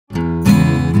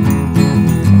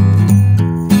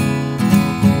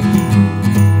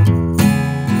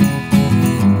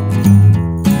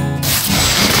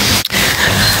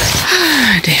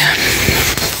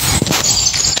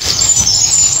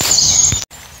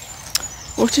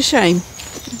What a shame.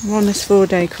 I'm on this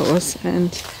 4-day course,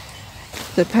 and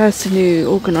the person who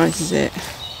organises it,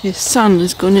 his son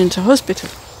has gone into hospital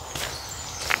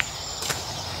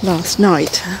last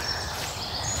night.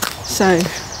 So,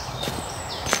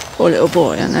 poor little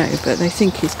boy, I know, but they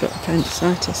think he's got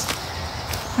appendicitis.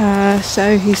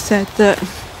 So he said that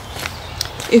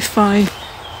if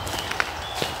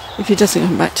he doesn't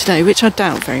come back today, which I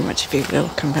doubt very much if he will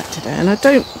come back today, and I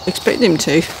don't expect him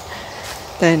to,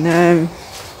 then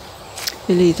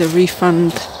he'll either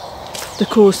refund the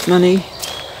course money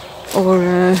or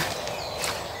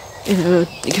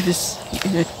give us,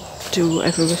 do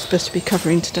whatever we're supposed to be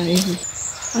covering today.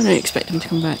 I don't expect him to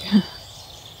come back.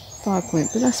 5 point,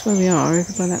 but that's where we are,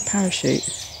 over by that parachute.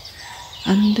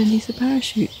 Underneath the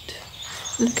parachute.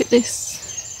 Look at this.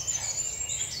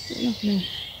 Lovely.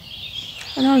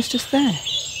 And I was just there.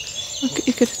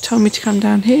 You could have told me to come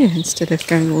down here instead of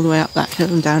going all the way up that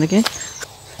hill and down again.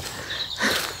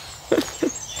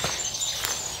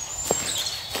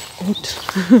 Odd.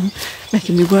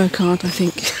 Making me work hard, I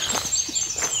think.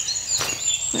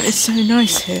 But it's so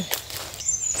nice here.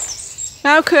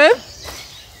 Malcolm?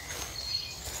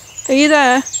 Are you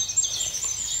there?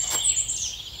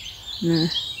 No.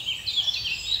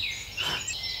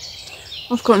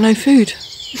 I've got no food.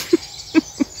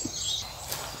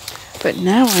 But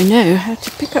now I know how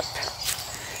to pick up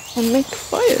and make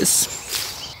fires.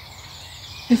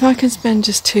 If I can spend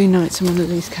just 2 nights in one of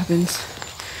these cabins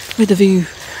with a view,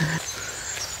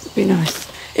 it'd be nice.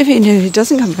 If he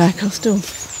doesn't come back, I'll still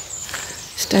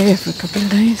stay here for a couple of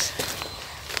days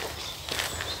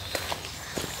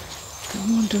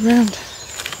and wander around.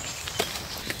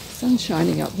 Sun's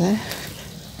shining up there.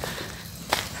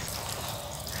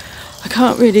 I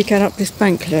can't really get up this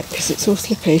bank yet because it's all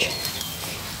slippy.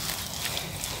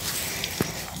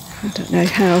 I don't know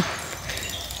how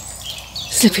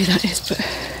slippy that is, but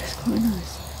it's quite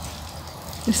nice.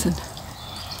 Listen.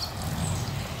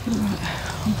 Alright,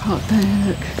 I'm parked there,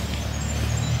 look.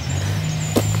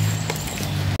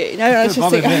 I was just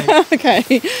thinking, okay.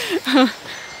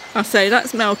 I'll say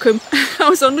that's Malcolm. I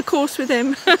was on the course with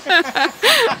him.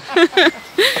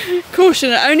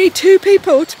 Caution, only 2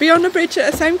 people to be on the bridge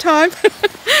at the same time.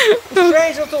 It's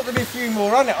strange, I thought there'd be a few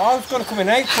more on it. I was going to come in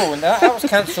April and that was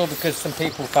cancelled because some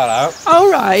people fell out. Oh,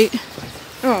 right.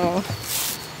 Oh.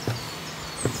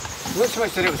 Looks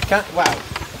like that it was cancelled. Wow.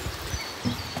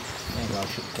 Maybe I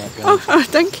should get going. Oh,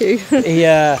 thank you.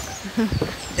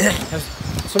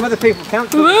 Some other people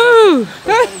cancelled. Woo!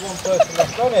 There's only 1 person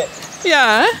left on it.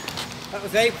 Yeah. That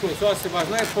was April, so I said, well,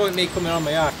 there's no point in me coming on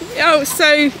my yacht. Oh,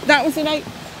 so that was in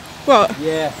April. What?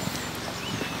 Yeah.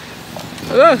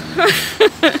 Oh.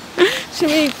 Should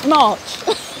we march?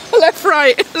 Left,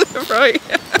 right, left, right.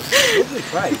 Lovely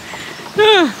place.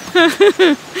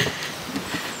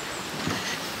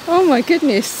 Oh my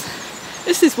goodness.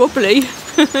 This is wobbly.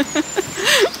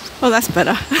 Oh, that's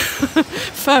better.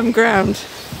 Firm ground.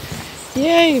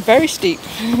 Yay, very steep.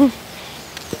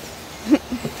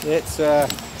 It's a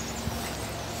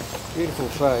beautiful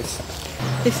place.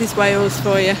 This is Wales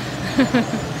for you.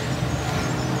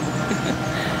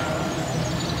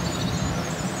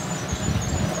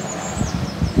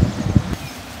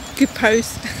 Good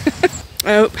pose.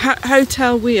 Oh,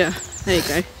 Hotel Weir. There you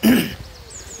go.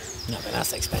 No, but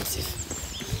that's expensive.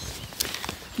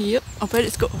 Yep, I bet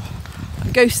it's got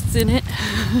ghosts in it.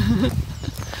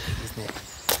 Isn't it?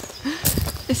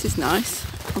 This is nice.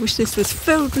 I wish this was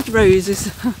filled with roses.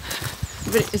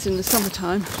 But it is in the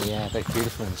summertime. Yeah, but it's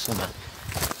beautiful in the summer.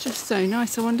 Just so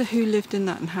nice. I wonder who lived in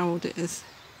that and how old it is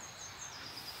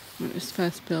when it was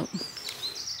first built.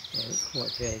 Yeah, it's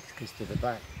quite big because to the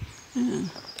back. Yeah.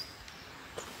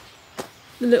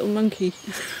 The little monkey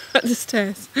at the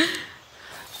stairs.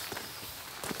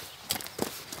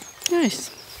 Nice.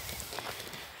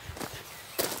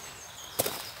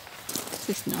 This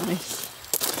is nice.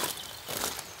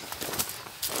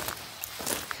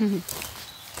 Okay.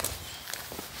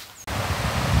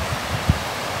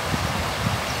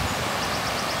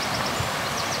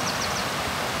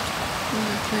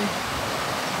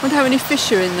 Wonder how many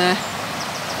fish are in there.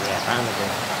 Yeah, found a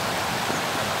bit.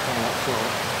 I'm not sure.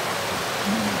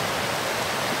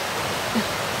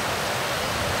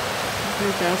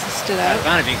 Bluebells are still out.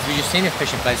 Found a bit because we just seen a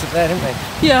fishing place up there, didn't we?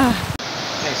 Yeah.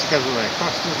 It's goes all the way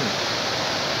across, doesn't it?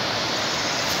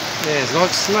 Yeah, it's like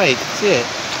slate, see it?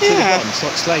 Yeah. To the bottom, it's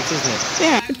like slate, isn't it?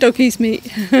 Yeah. Doggies meat.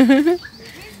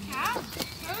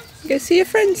 Go see your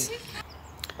friends.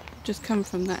 Just come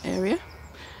from that area.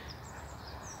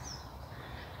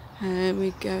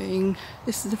 We're going,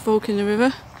 this is the fork in the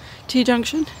river,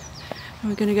 T-junction, and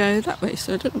we're going to go that way,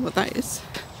 so I don't know what that is.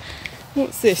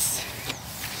 What's this?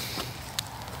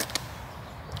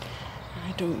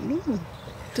 don't know.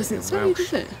 Doesn't say,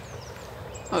 does it?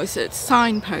 Oh, it's a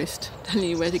signpost telling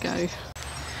you where to go.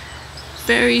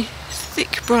 Very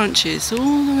thick branches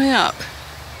all the way up.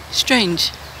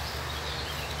 Strange.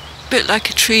 Bit like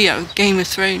a tree out of Game of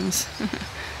Thrones.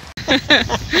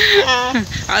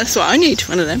 That's what I need,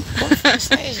 one of them. What is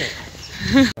it?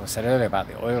 I said earlier about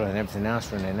the oil and everything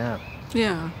else running out.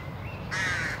 Yeah.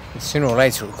 Sooner or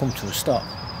later it'll come to a stop.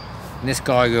 And this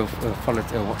guy who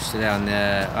watched it on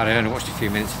I'd only watched a few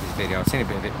minutes of his video, I've seen a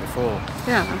bit of it before.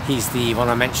 Yeah. He's the one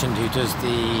I mentioned who does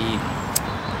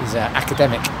he's an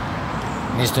academic.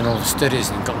 And he's done all the studies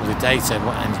and got all the data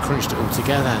and crunched it all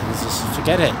together. And he's just,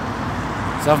 forget it.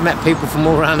 So I've met people from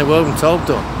all around the world and told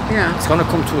them, yeah, it's going to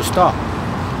come to a stop.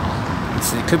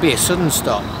 It could be a sudden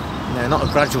stop, not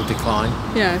a gradual decline.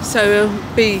 Yeah, so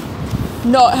it'll be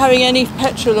not having any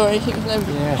petrol or anything from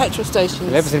the petrol stations.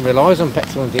 Well, everything relies on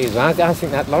petrol and diesel. I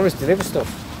think that lorries deliver stuff.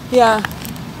 Yeah.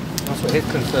 That's what his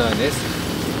concern is.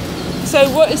 So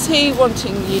what is he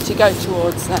wanting you to go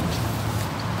towards then?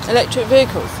 Electric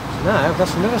vehicles? No,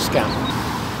 that's another scam.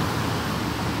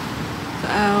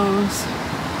 The owls.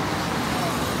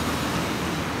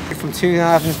 From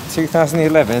 2011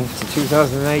 to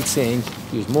 2018,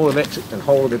 he was more electric than the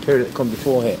whole of the period that come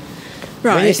before it.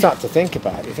 Right. When you start to think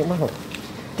about it, you think, well,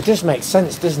 it does make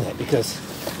sense, doesn't it? Because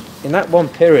in that one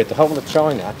period, the whole of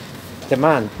China,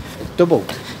 demand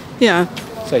doubled. Yeah.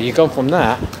 So you go from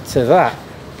that to that,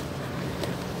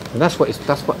 and that's what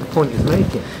the point is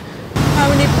making. How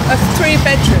many? 3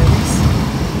 bedrooms,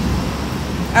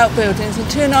 outbuildings, and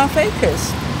 2.5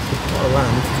 acres. What a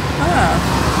land.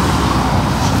 Ah.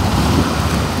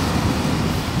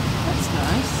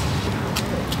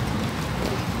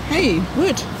 Hey,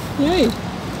 wood. Yay.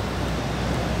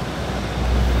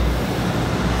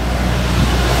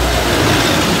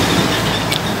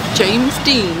 James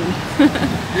Dean.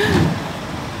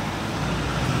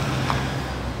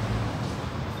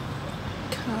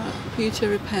 Computer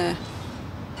repair.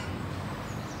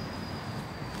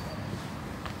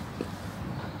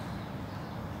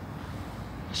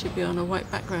 Should be on a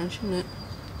white background, shouldn't it?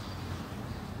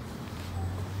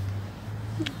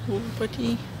 Oh,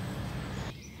 buddy.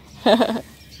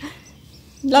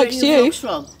 Likes you.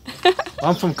 From?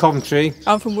 I'm from Coventry.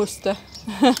 I'm from Worcester.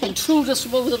 Intruders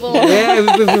from over the border.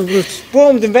 Yeah, we've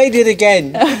swarmed, invaded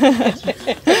again. My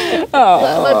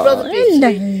brother beats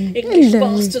me. English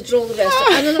bastards, all the rest.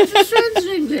 And a lot of his friends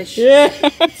are English. Yeah.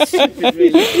 Stupid,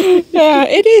 really. Yeah,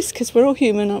 it is, because we're all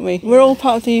human, aren't we? We're all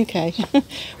part of the UK.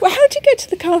 Well, how do you get to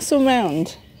the Castle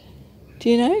Mound? Do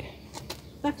you know?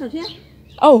 Back on here.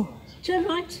 Oh. Turn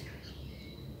right.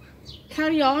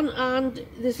 Carry on, and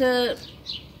there's a...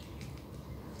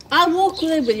 I'll walk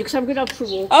there with you because I'm going out for a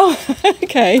walk. Oh,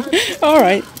 okay. All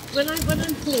right. When I'm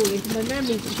poorly, my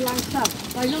memory just blanks out.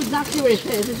 I know exactly where it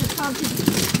is. I just can't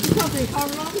think how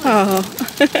long. Oh.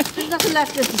 There's nothing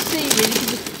left there to see,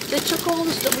 really. They took all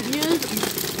the stuff of years,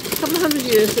 a couple of 100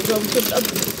 years ago, a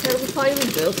terrible fire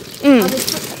was built, and they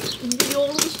took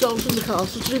all of the stones from the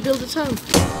castle to rebuild the town.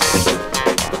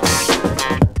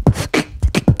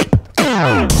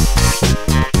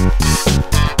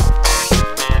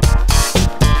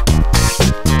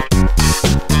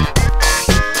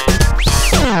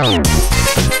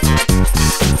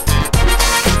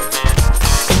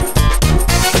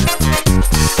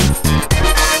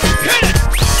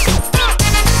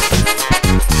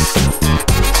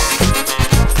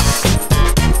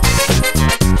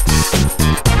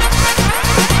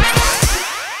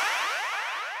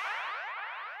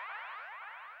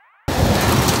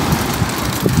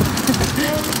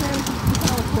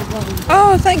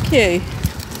 Oh, thank you.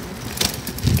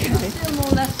 Okay. Still more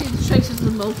or less see the traces of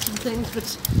the moat and things,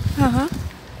 but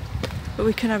But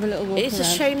we can have a little walk it's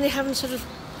around. a shame they haven't sort of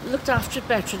looked after it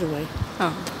better in a way.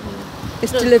 Oh.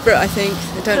 It's deliberate, I think.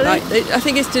 They don't I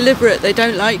think it's deliberate. They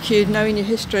don't like you knowing your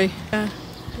history. Yeah.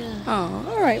 Oh,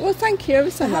 all right. Well, thank you ever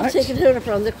so much. I've taken her up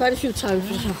around there quite a few times.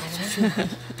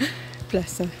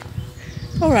 Bless her.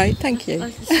 All right, thank you.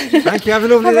 Thank you, have a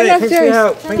lovely day. Thanks for your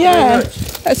help. Thank you very much.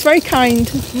 That's very kind.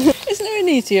 Isn't there an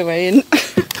easier way in?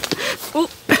 Oh,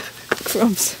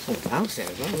 crumbs.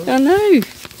 I know.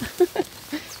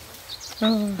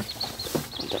 Oh,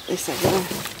 I'll drop this over there.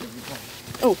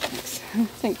 Oh, thanks.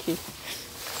 Thank you.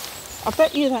 I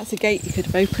bet you that's a gate you could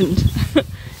have opened.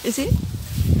 Is it?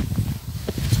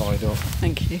 Tied up.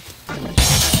 Thank you.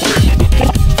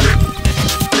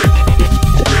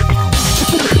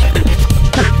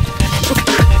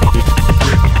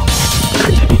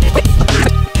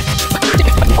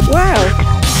 Wow.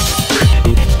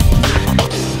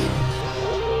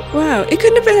 Wow, it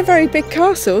couldn't have been a very big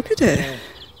castle, could it? Yeah.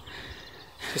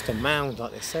 Just a mound,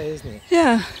 like they say, isn't it?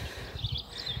 Yeah.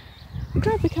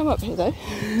 glad we come up here though.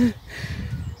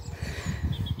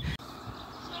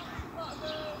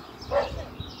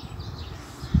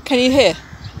 Can you hear?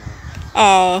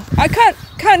 Oh, I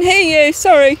can't hear you,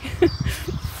 sorry.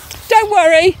 Don't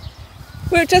worry,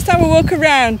 we'll just have a walk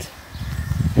around.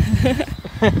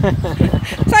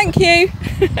 Thank you.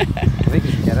 I think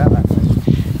you should get out that way.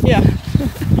 Yeah.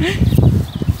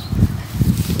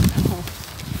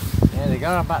 Yeah, they're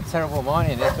going about terrible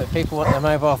mining this, but people want their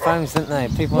mobile phones, don't they?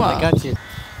 People want their gadgets.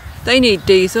 They need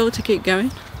diesel to keep going.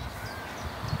 You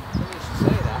should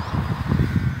say that.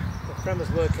 The friend was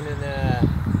working in a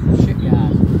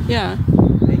shipyard. Yeah.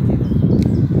 Making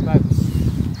boats.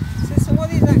 So what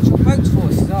are these actual boats for?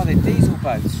 He says, oh, they're diesel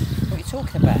boats. What are you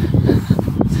talking about?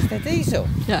 He says, they're diesel.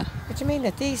 Yeah. What do you mean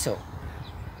they're diesel?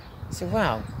 I said,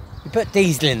 well, you put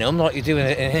diesel in them like you do in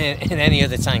any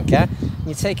other tanker, and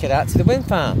you take it out to the wind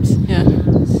farms. Yeah.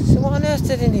 So what on earth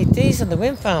do they need diesel on the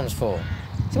wind farms for?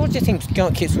 So what do you think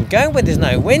keeps them going when there's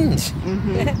no wind?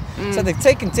 Mm-hmm. So they've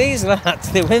taken diesel out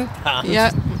to the wind farms.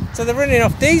 Yeah. So they're running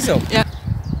off diesel. Yeah.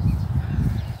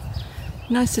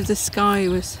 Nice if the sky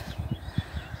was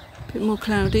a bit more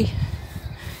cloudy.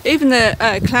 Even the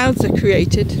clouds are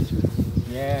created.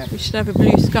 Yeah. We should have a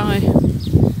blue sky.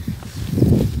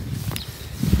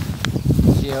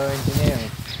 Geoengineering.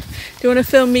 Do you want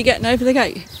to film me getting over the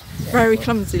gate? Yeah, very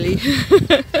clumsily.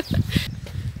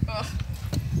 Oh,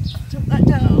 jump that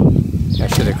down. I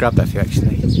should have grabbed that for you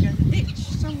actually. Just go in the ditch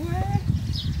somewhere.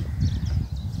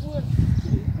 Well,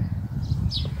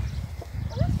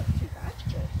 that's not too bad,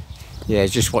 is it? Yeah,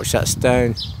 just watch that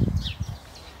stone.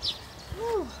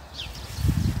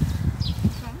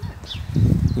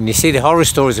 And you see the horror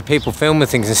stories of people filming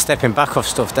things and stepping back off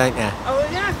stuff, don't you? Oh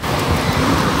yeah.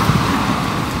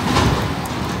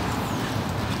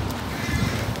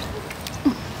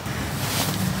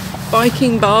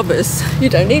 Viking barbers. You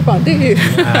don't need one, do you?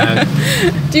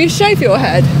 Do you shave your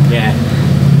head? Yeah.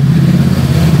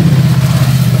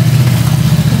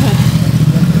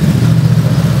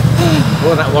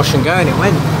 All that wash and go and it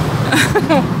went.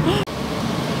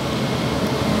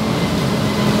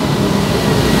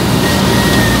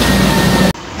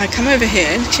 I come over here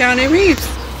and Keanu Reeves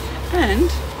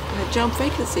and a job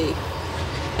vacancy.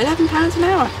 £11 an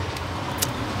hour.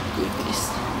 Goodness.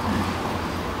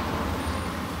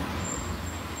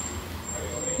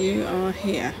 You are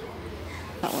here.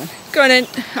 That one. Go on in.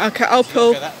 Okay, I'll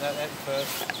pull.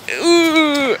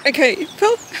 Ooh, okay,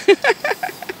 pull.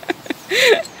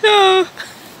 Oh,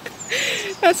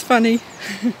 that's funny.